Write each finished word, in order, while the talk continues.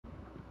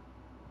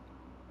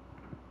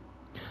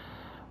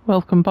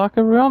Welcome back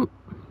everyone,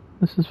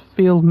 this is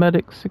Field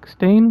Medic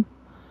 16.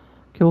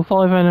 Kill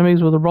 5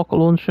 enemies with a rocket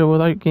launcher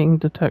without getting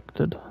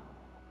detected.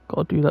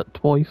 Gotta do that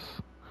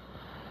twice.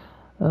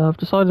 I've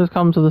decided to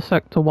come to the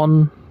Sector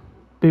 1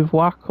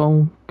 bivouac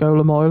on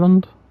Golem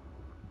Island.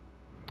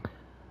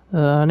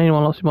 And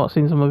anyone else who might have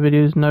seen some of my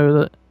videos know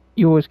that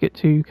you always get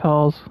 2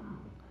 cars.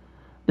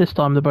 This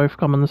time they both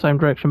come in the same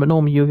direction, but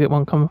normally you'll get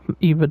one coming from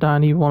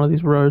down either one of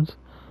these roads.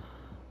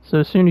 So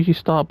as soon as you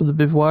start with the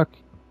bivouac,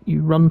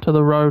 you run to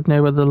the road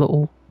near where the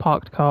little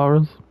parked car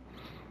is,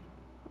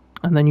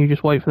 and then you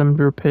just wait for them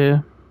to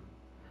appear.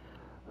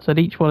 I said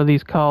each one of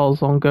these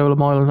cars on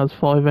Golem Island has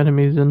 5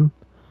 enemies in,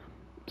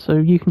 so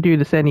you can do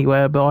this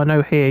anywhere, but I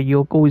know here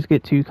you'll always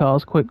get 2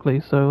 cars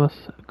quickly, so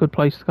that's a good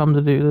place to come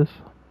to do this.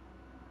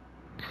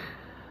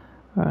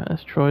 Alright,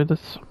 let's try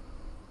this.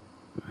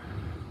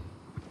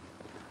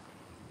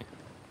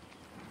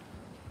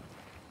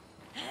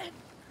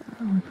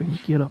 If we can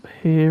get up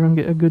here and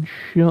get a good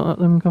shot at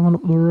them coming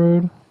up the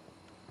road.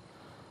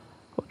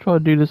 I'll try to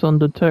do this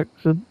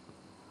undetected.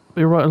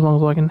 Be right as long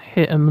as I can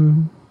hit them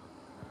and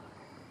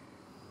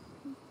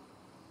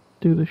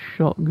do the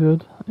shot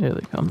good. Here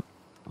they come.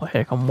 Oh,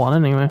 here come one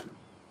anyway.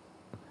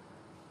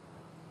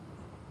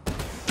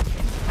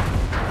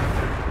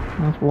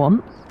 That's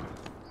one.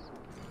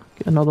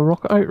 Get another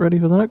rocket out ready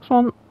for the next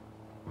one.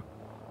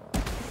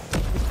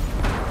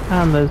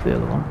 And there's the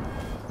other one.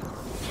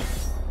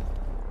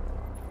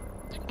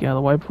 Get out of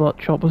the way before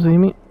that chopper see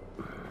me.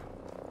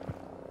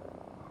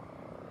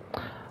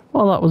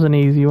 Well, that was an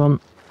easy one.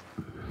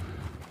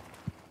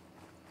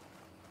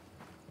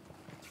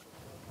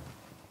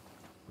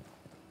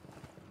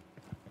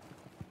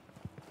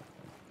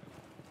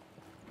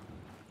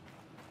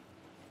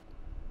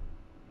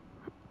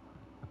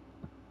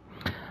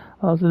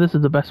 So this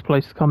is the best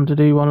place to come to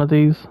do one of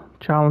these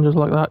challenges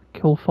like that.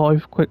 Kill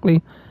 5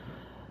 quickly.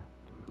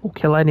 Or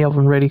kill any of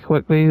them really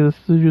quickly. This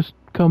is just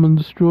come and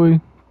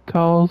destroy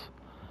cars.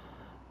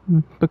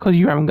 Because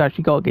you haven't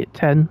actually got to get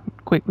 10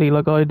 quickly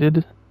like I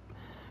did,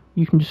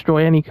 you can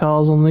destroy any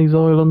cars on these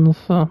islands,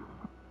 so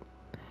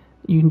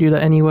you can do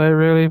that anywhere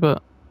really,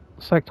 but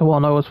Sector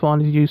 1 I always find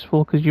is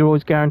useful because you're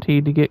always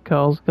guaranteed to get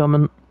cars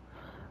coming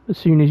as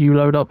soon as you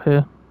load up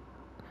here.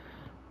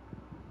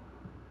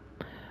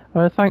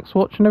 Alright, thanks for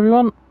watching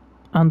everyone,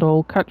 and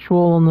I'll catch you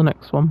all on the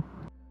next one.